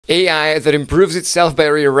AI that improves itself by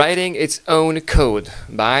rewriting its own code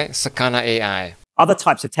by Sakana AI. Other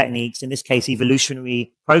types of techniques, in this case,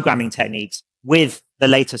 evolutionary programming techniques with the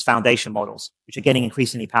latest foundation models, which are getting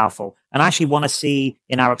increasingly powerful. And I actually want to see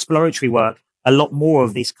in our exploratory work a lot more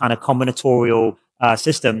of these kind of combinatorial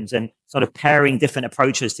systems and sort of pairing different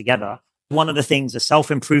approaches together. One of the things, a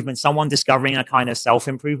self-improvement, someone discovering a kind of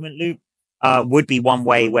self-improvement loop would be one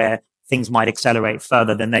way where things might accelerate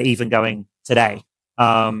further than they're even going today.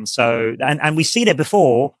 And we see that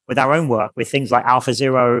before with our own work, with things like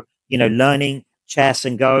AlphaZero, learning chess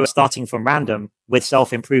and Go, starting from random with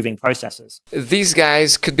self-improving processes. These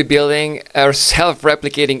guys could be building a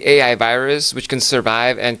self-replicating AI virus which can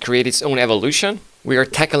survive and create its own evolution. We are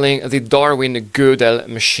tackling the Darwin-Gödel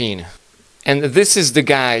machine. And this is the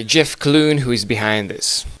guy, Jeff Clune, who is behind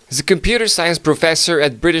this. He's a computer science professor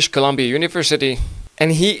at British Columbia University,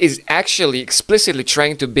 and he is actually explicitly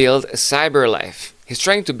trying to build a cyber life. He's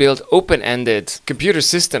trying to build open-ended computer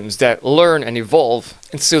systems that learn and evolve.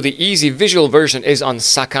 And so the easy visual version is on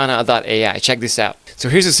sakana.ai. Check this out. So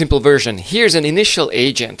here's a simple version. Here's an initial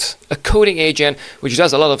agent, a coding agent which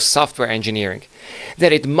does a lot of software engineering.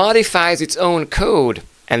 Then it modifies its own code,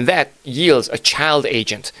 and that yields a child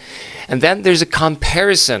agent. And then there's a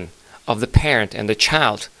comparison of the parent and the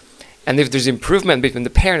child. And if there's improvement between the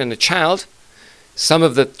parent and the child, some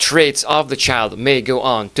of the traits of the child may go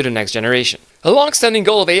on to the next generation. A long-standing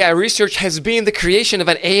goal of AI research has been the creation of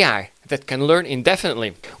an AI that can learn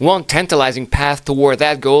indefinitely. One tantalizing path toward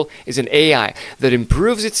that goal is an AI that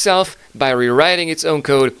improves itself by rewriting its own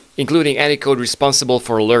code, including any code responsible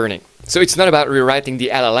for learning. So it's not about rewriting the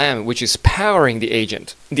LLM, which is powering the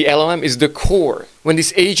agent. The LLM is the core. When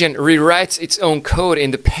this agent rewrites its own code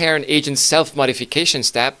in the parent agent self-modification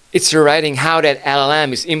step, it's rewriting how that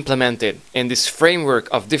LLM is implemented in this framework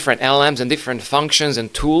of different LLMs and different functions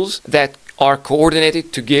and tools that are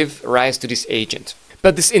coordinated to give rise to this agent.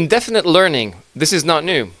 But this indefinite learning, this is not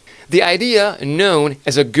new. The idea, known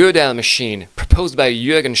as a Gödel machine, proposed by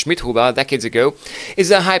Jürgen Schmidhuber decades ago, is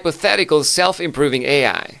a hypothetical self-improving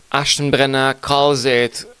AI. Aschenbrenner calls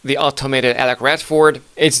it the automated Alec Radford.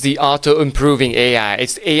 It's the auto-improving AI.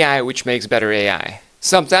 It's the AI which makes better AI.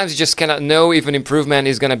 Sometimes you just cannot know if an improvement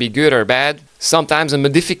is going to be good or bad. Sometimes a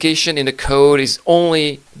modification in the code is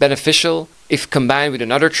only beneficial if combined with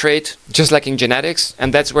another trait, just like in genetics,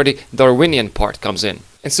 and that's where the Darwinian part comes in.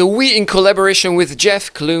 And so we, in collaboration with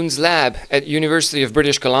Jeff Clune's lab at University of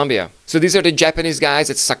British Columbia. So these are the Japanese guys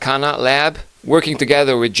at Sakana Lab, working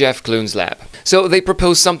together with Jeff Clune's lab. So they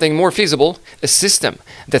propose something more feasible, a system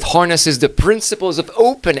that harnesses the principles of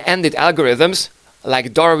open-ended algorithms,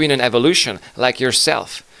 like Darwin and evolution, like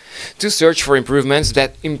yourself, to search for improvements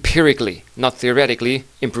that empirically, not theoretically,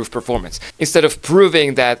 improve performance. Instead of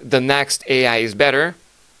proving that the next AI is better,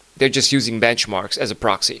 they're just using benchmarks as a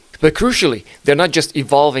proxy. But crucially, they're not just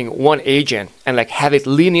evolving one agent and have it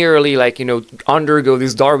linearly, undergo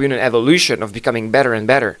this Darwinian evolution of becoming better and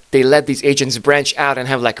better. They let these agents branch out and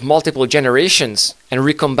have multiple generations and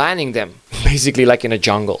recombining them, basically like in a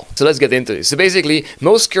jungle. So let's get into this. So basically,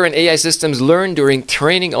 most current AI systems learn during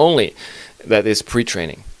training only, that is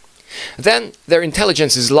pre-training. Then their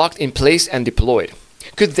intelligence is locked in place and deployed.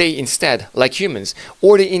 Could they instead, like humans,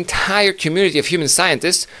 or the entire community of human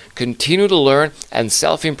scientists, continue to learn and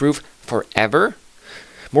self-improve forever?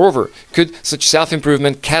 Moreover, could such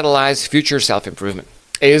self-improvement catalyze future self-improvement?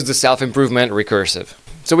 Is the self-improvement recursive?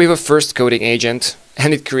 So we have a first coding agent,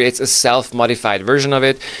 and it creates a self-modified version of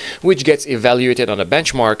it, which gets evaluated on a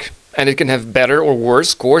benchmark, and it can have better or worse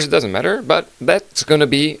scores, it doesn't matter, but that's going to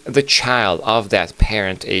be the child of that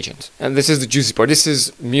parent agent. And this is the juicy part. This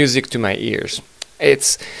is music to my ears.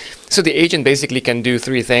 So the agent basically can do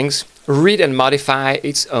three things: read and modify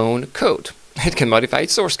its own code. It can modify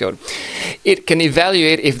its source code. It can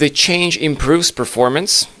evaluate if the change improves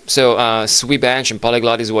performance. So SWE-Bench and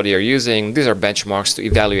Polyglot is what you're using. These are benchmarks to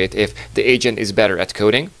evaluate if the agent is better at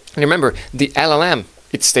coding. And remember, the LLM,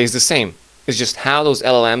 it stays the same. It's just how those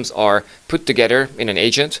LLMs are put together in an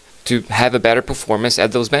agent to have a better performance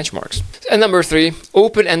at those benchmarks. And number three,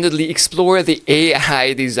 open-endedly explore the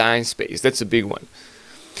AI design space. That's a big one.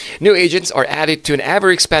 New agents are added to an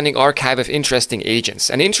ever-expanding archive of interesting agents.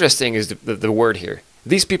 And interesting is the word here.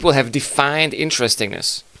 These people have defined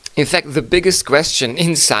interestingness. In fact, the biggest question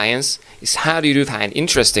in science is how do you define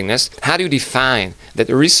interestingness? How do you define that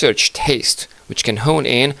research taste, which can hone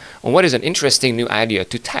in on what is an interesting new idea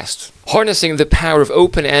to test? Harnessing the power of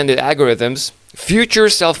open-ended algorithms, future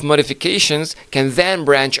self-modifications can then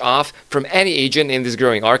branch off from any agent in this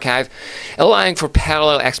growing archive, allowing for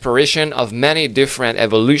parallel exploration of many different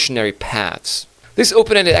evolutionary paths. This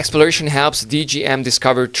open-ended exploration helps DGM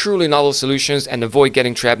discover truly novel solutions and avoid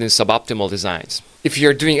getting trapped in suboptimal designs. If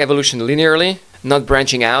you're doing evolution linearly, not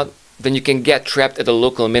branching out, then you can get trapped at a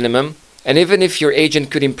local minimum. And even if your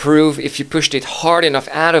agent could improve, if you pushed it hard enough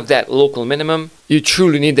out of that local minimum, you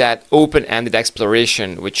truly need that open-ended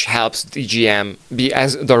exploration, which helps DGM be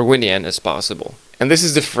as Darwinian as possible. And this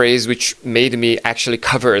is the phrase which made me actually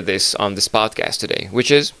cover this on this podcast today,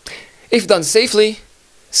 which is, if done safely,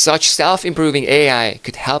 such self-improving AI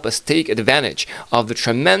could help us take advantage of the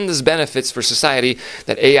tremendous benefits for society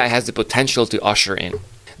that AI has the potential to usher in.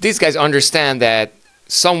 These guys understand that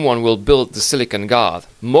someone will build the silicon god,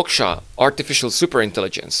 moksha, artificial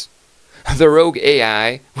superintelligence, the rogue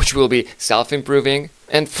AI, which will be self-improving,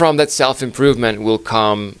 and from that self-improvement will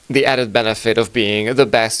come the added benefit of being the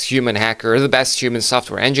best human hacker, the best human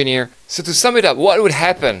software engineer. So to sum it up, what would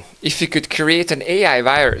happen if you could create an AI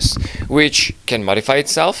virus which can modify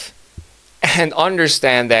itself and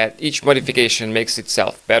understand that each modification makes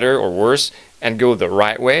itself better or worse and go the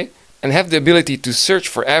right way, and have the ability to search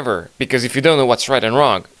forever? Because if you don't know what's right and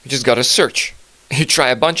wrong, you just gotta search. You try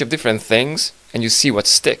a bunch of different things and you see what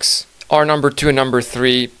sticks. Are number 2 and number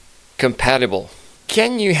 3 compatible?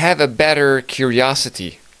 Can you have a better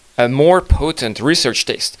curiosity, a more potent research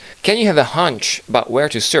taste? Can you have a hunch about where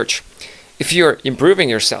to search? If you're improving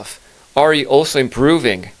yourself, are you also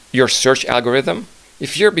improving your search algorithm?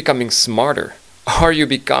 If you're becoming smarter, are you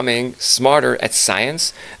becoming smarter at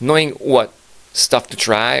science, knowing what stuff to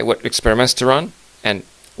try, what experiments to run, and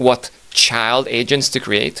what child agents to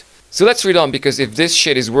create? So let's read on, because if this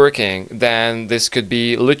shit is working, then this could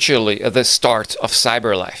be literally the start of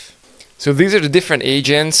cyber life. So these are the different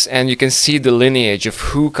agents, and you can see the lineage of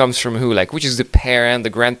who comes from who, like which is the parent, the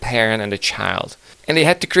grandparent, and the child. And they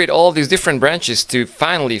had to create all these different branches to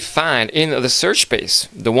finally find in the search space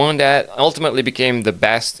the one that ultimately became the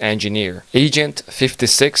best engineer. Agent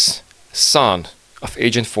 56, son of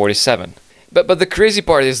Agent 47. But the crazy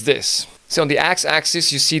part is this. So on the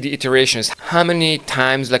x-axis, you see the iterations, how many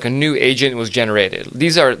times like a new agent was generated.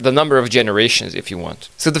 These are the number of generations, if you want.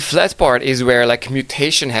 So the flat part is where like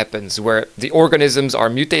mutation happens, where the organisms are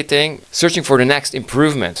mutating, searching for the next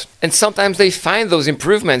improvement. And sometimes they find those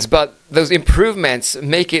improvements, but those improvements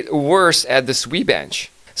make it worse at the SWE-Bench.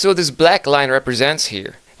 So this black line represents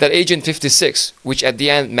here that Agent 56, which at the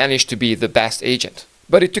end managed to be the best agent.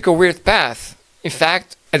 But it took a weird path. In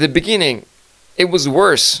fact, at the beginning, it was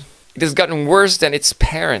worse. It has gotten worse than its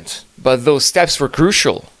parent. But those steps were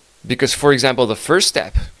crucial because, for example, the first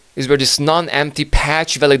step is where this non-empty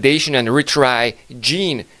patch validation and retry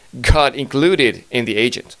gene got included in the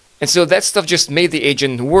agent. And so that stuff just made the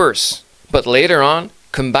agent worse. But later on,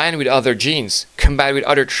 combined with other genes, combined with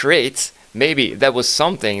other traits, maybe that was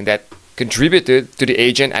something that contributed to the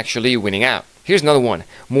agent actually winning out. Here's another one,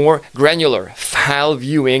 more granular, file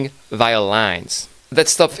viewing via lines. That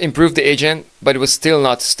stuff improved the agent, but it was still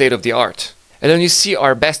not state of the art. And then you see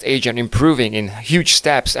our best agent improving in huge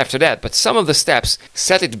steps after that, but some of the steps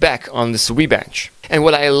set it back on the SWE-Bench. And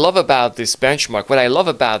what I love about this benchmark, what I love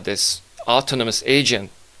about this autonomous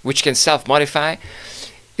agent, which can self-modify,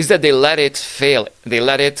 is that they let it fail. They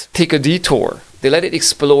let it take a detour. They let it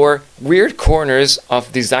explore weird corners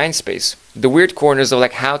of design space, the weird corners of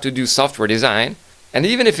like how to do software design. And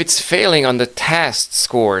even if it's failing on the test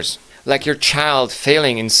scores, like your child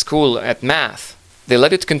failing in school at math, they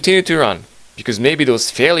let it continue to run because maybe those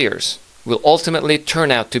failures will ultimately turn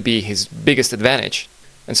out to be his biggest advantage.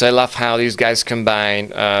 And so I love how these guys combine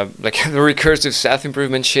like the recursive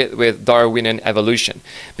self-improvement shit with Darwinian evolution,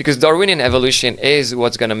 because Darwinian evolution is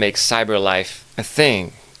what's going to make cyber life a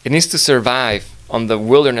thing. It needs to survive on the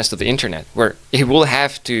wilderness of the internet, where it will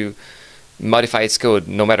have to modify its code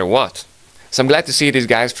no matter what. So I'm glad to see these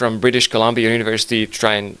guys from British Columbia University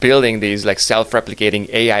trying building these like self-replicating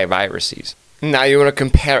AI viruses. Now you want to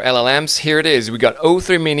compare LLMs? Here it is. We got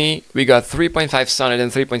O3 Mini, we got 3.5 Sonnet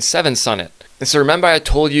and 3.7 Sonnet. And so remember I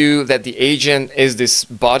told you that the agent is this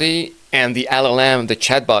body and the LLM, the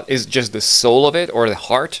chatbot, is just the soul of it or the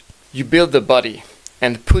heart? You build the body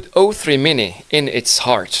and put O3 Mini in its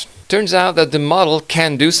heart. Turns out that the model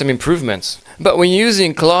can do some improvements. But when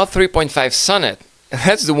using Claude 3.5 Sonnet,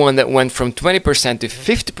 that's the one that went from 20% to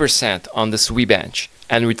 50% on the SWE-Bench.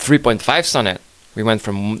 And with 3.5 Sonnet, we went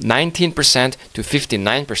from 19% to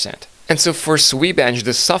 59%. And so for SWE-Bench,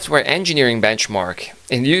 the software engineering benchmark,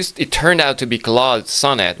 it turned out to be Claude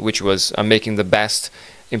Sonnet, which was making the best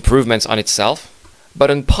improvements on itself. But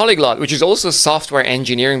on Polyglot, which is also a software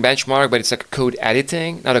engineering benchmark, but it's like a code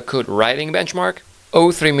editing, not a code writing benchmark,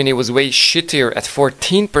 O3 Mini was way shittier at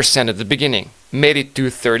 14% at the beginning, made it to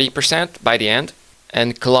 30% by the end.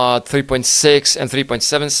 And Claude 3.6 and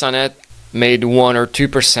 3.7 Sonnet made 1 or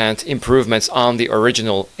 2% improvements on the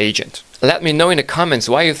original agent. Let me know in the comments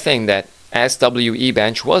why you think that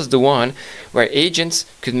SWE-Bench was the one where agents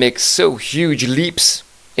could make so huge leaps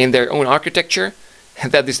in their own architecture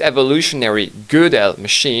that this evolutionary Gödel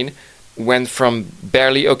machine went from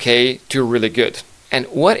barely okay to really good. And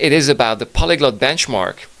what it is about the polyglot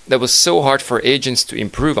benchmark that was so hard for agents to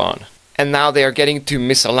improve on. And now they are getting to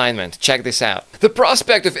misalignment. Check this out. The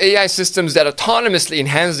prospect of AI systems that autonomously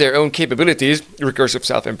enhance their own capabilities, recursive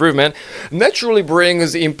self-improvement, naturally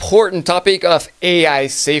brings the important topic of AI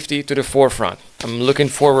safety to the forefront. I'm looking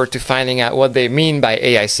forward to finding out what they mean by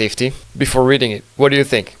AI safety. Before reading it, what do you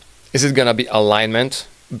think? Is it gonna be alignment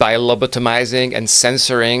by lobotomizing and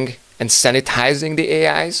censoring and sanitizing the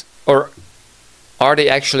AIs? Or are they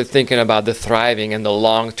actually thinking about the thriving and the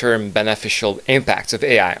long-term beneficial impacts of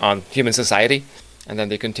AI on human society? And then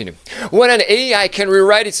they continue. When an AI can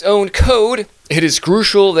rewrite its own code, it is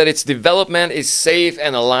crucial that its development is safe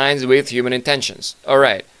and aligns with human intentions.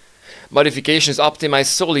 Alright, modifications optimized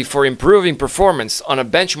solely for improving performance on a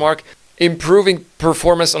benchmark. Improving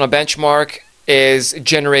performance on a benchmark is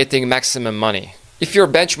generating maximum money. If your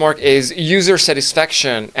benchmark is user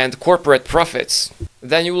satisfaction and corporate profits,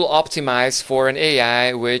 then you will optimize for an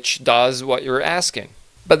AI which does what you're asking.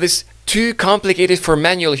 But this too complicated for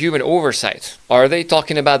manual human oversight. Are they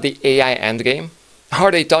talking about the AI endgame?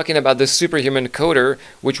 Are they talking about the superhuman coder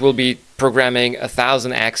which will be programming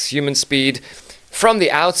 1000x human speed? From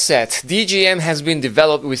the outset, DGM has been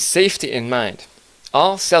developed with safety in mind.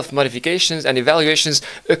 All self-modifications and evaluations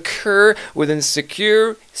occur within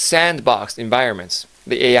secure, sandboxed environments.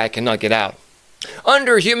 The AI cannot get out.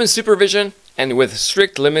 Under human supervision and with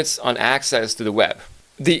strict limits on access to the web.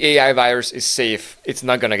 The AI virus is safe. It's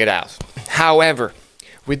not gonna get out. However,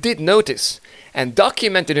 we did notice and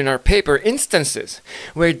documented in our paper instances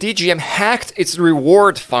where DGM hacked its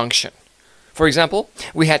reward function. For example,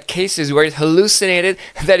 we had cases where it hallucinated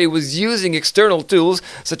that it was using external tools,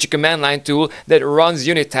 such a command line tool that runs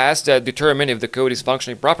unit tests that determine if the code is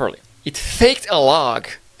functioning properly. It faked a log,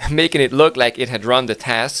 making it look like it had run the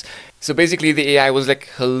tests. So basically the AI was like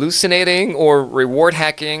hallucinating or reward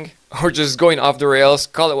hacking or just going off the rails,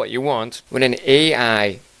 call it what you want. When an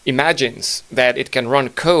AI imagines that it can run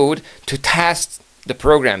code to test the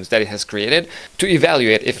programs that it has created to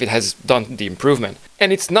evaluate if it has done the improvement.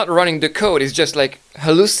 And it's not running the code, it's just like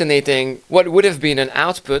hallucinating what would have been an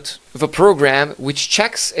output of a program which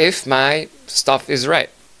checks if my stuff is right.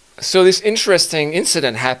 So this interesting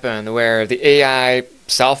incident happened where the AI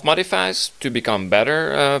self-modifies to become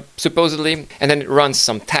better, supposedly, and then it runs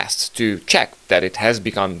some tests to check that it has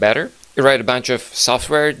become better. You write a bunch of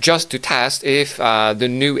software just to test if the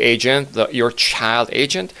new agent, your child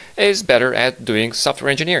agent, is better at doing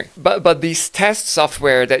software engineering. But these test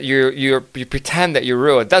software that you pretend that you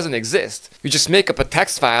wrote doesn't exist. You just make up a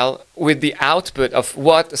text file with the output of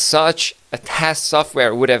what such a test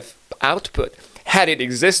software would have output had it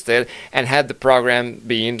existed and had the program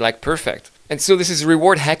been like perfect. And so this is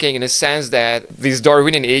reward hacking in a sense that these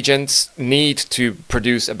Darwinian agents need to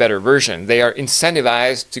produce a better version. They are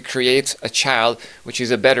incentivized to create a child which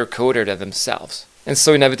is a better coder than themselves. And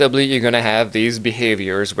so inevitably you're going to have these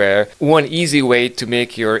behaviors where one easy way to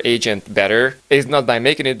make your agent better is not by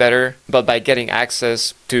making it better, but by getting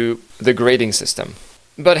access to the grading system.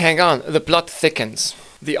 But hang on, the plot thickens.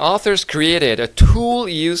 The authors created a tool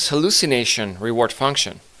use hallucination reward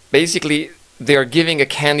function. Basically, they are giving a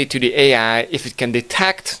candy to the AI if it can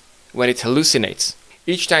detect when it hallucinates.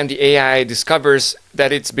 Each time the AI discovers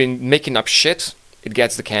that it's been making up shit, it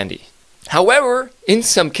gets the candy. However, in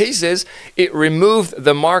some cases, it removed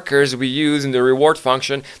the markers we use in the reward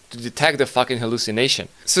function to detect the fucking hallucination.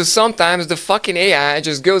 So sometimes the fucking AI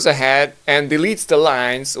just goes ahead and deletes the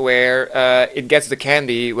lines where it gets the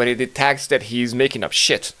candy when it detects that he's making up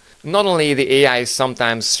shit. Not only the AI is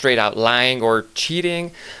sometimes straight out lying or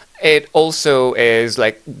cheating, it also is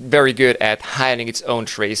like very good at hiding its own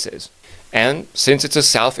traces. And since it's a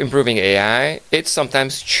self-improving AI, it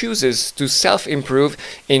sometimes chooses to self-improve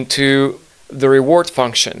into the reward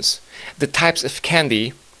functions, the types of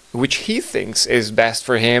candy which he thinks is best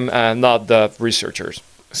for him, not the researchers.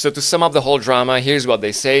 So to sum up the whole drama, here's what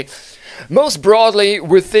they say. Most broadly,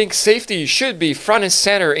 we think safety should be front and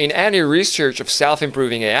center in any research of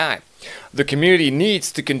self-improving AI. The community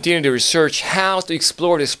needs to continue to research how to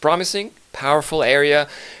explore this promising, powerful area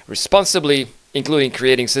responsibly, including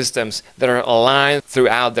creating systems that are aligned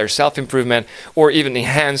throughout their self-improvement or even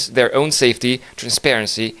enhance their own safety,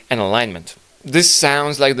 transparency, and alignment. This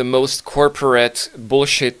sounds like the most corporate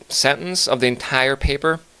bullshit sentence of the entire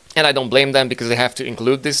paper, and I don't blame them because they have to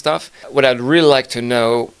include this stuff. What I'd really like to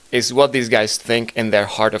know is what these guys think in their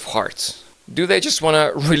heart of hearts. Do they just want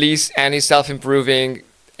to release any self-improving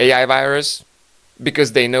AI virus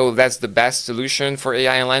because they know that's the best solution for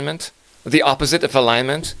AI alignment? The opposite of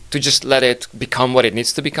alignment, to just let it become what it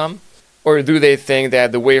needs to become? Or do they think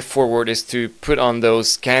that the way forward is to put on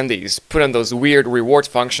those candies, put on those weird reward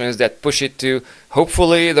functions that push it to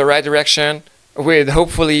hopefully the right direction, with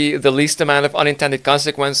hopefully the least amount of unintended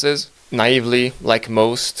consequences, naively, like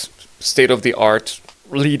most state-of-the-art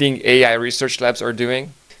leading AI research labs are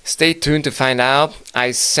doing? Stay tuned to find out.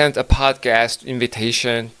 I sent a podcast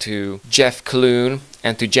invitation to Jeff Kloon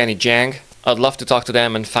and to Jenny Jiang. I'd love to talk to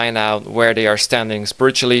them and find out where they are standing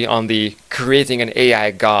spiritually on the creating an AI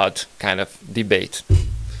god kind of debate.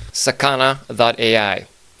 Sakana.ai,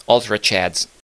 Ultra Chads.